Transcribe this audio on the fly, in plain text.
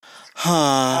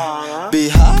Be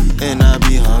high and I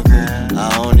be hungry. I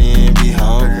don't even be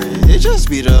hungry. It just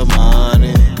be the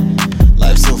money.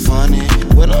 Life's so funny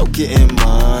when I'm getting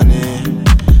money.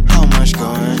 How much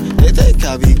going? They think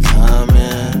I be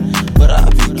coming, but I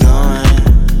be going.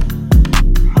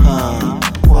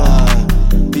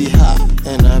 What? Be high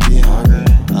and I be hungry.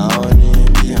 I don't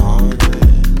even be hungry.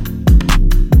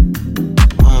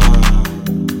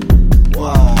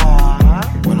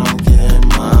 What? When I'm getting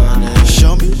money,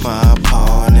 show me my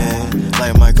opponent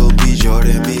like Michael B.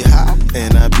 Jordan. Be high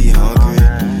and I be hungry,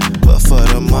 but for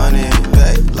the money,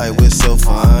 babe, like we're so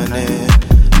funny.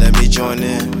 Let me join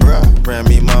in, bruh, ran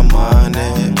me my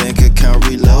money. Bank account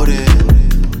reloaded.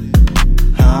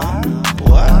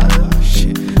 What?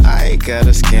 Shit, I ain't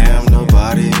gotta scam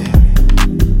nobody.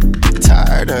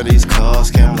 Tired of these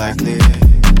calls, scam likely.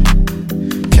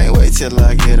 Can't wait till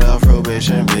I get off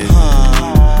probation, baby. Be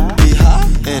high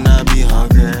and I be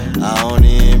hungry. I don't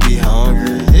even be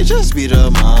hungry. It just be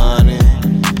the money.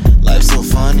 Life's so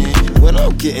funny when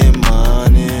I'm getting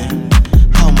money.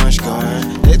 How much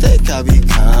going? They think I be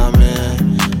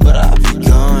coming, but I be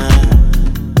going.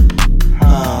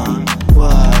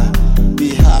 What?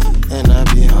 Be high and I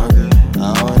be hungry.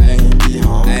 I don't even be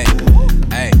hungry.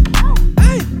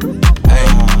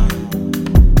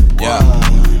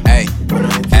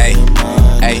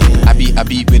 I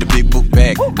be with a big book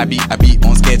bag. I be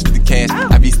on sketch with the cash.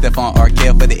 I be Stephon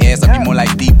Arkell for the ass. I be more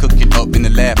like deep cooking up in the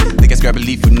lab. Think I scrap a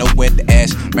leaf with nowhere to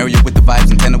ash. Mario with the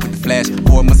vibes and Tanner with the flash.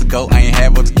 4 months ago, I ain't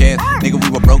have all the cash. Nigga, we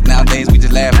were broke, nowadays we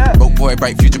just laugh. Broke boy,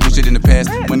 bright future, bullshit in the past.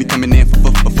 Money coming in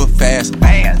for fast.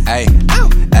 Ay.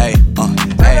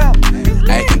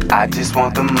 And I just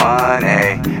want the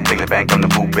money. Big the bank on the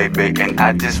boo, big. And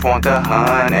I just want the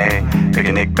honey.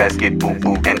 Picnic basket, boo.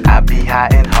 And I be high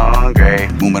and hungry.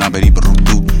 Boom, but I'm ready,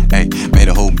 ay, made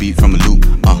a whole beat from a loop.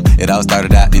 It all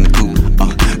started out in the coupe.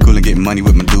 Cool and getting money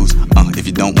with my dudes. If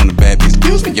you don't want a bad bitch,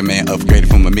 excuse me. Your man upgraded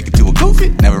from a Mickey to a goofy.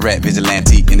 Never rap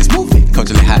vigilante in this movie.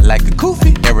 Culturally hot like a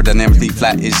goofy. Aerodynamically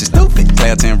fly, it's just stupid.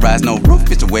 Cloud 10 rise, no roof,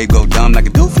 bitch. The wave go dumb like a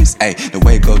doofus. Ay, the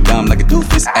wave go dumb like a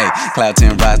doofus. Ay, Cloud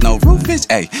 10 rise, no roof, bitch.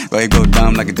 Ay, wave go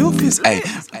dumb like a doofus. Ay,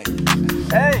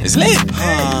 it's lit.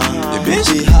 Yeah, bitch.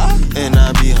 Be high and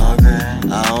I be hungry.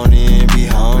 I don't even be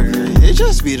hungry. It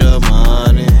just be the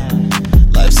money.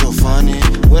 Life's so funny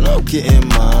when I'm getting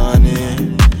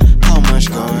money. How much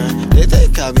going? They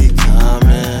think I be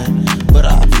coming, but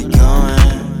I be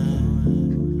going.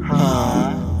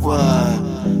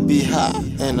 What? Be high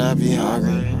and I be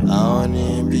hungry. I don't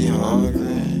even be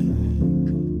hungry.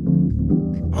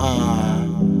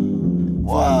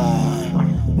 What?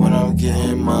 When I'm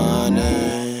getting money.